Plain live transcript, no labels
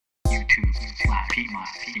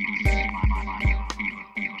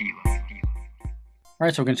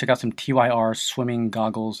Alright, so we're going to check out some TYR swimming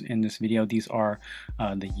goggles in this video. These are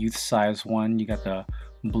the youth size one. You got the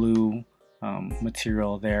blue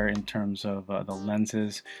material there in terms of the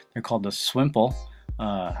lenses. They're called the Swimple,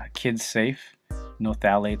 kids safe, no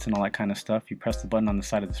phthalates and all that kind of stuff. You press the button on the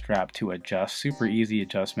side of the strap to adjust. Super easy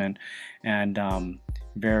adjustment, and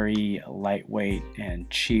very lightweight and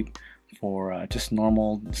cheap for just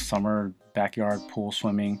normal summer backyard pool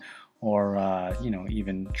swimming, or you know,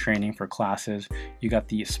 even training for classes. You got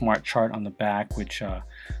the smart chart on the back, which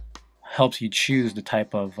helps you choose the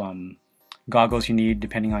type of goggles you need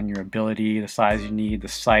depending on your ability, the size you need, the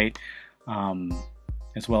sight,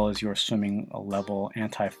 as well as your swimming level,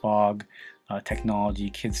 anti-fog technology,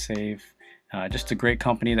 kids safe. Just a great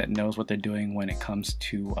company that knows what they're doing when it comes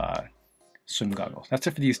to swim goggles. That's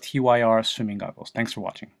it for these TYR swimming goggles. Thanks for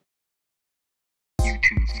watching.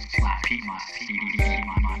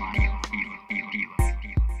 YouTube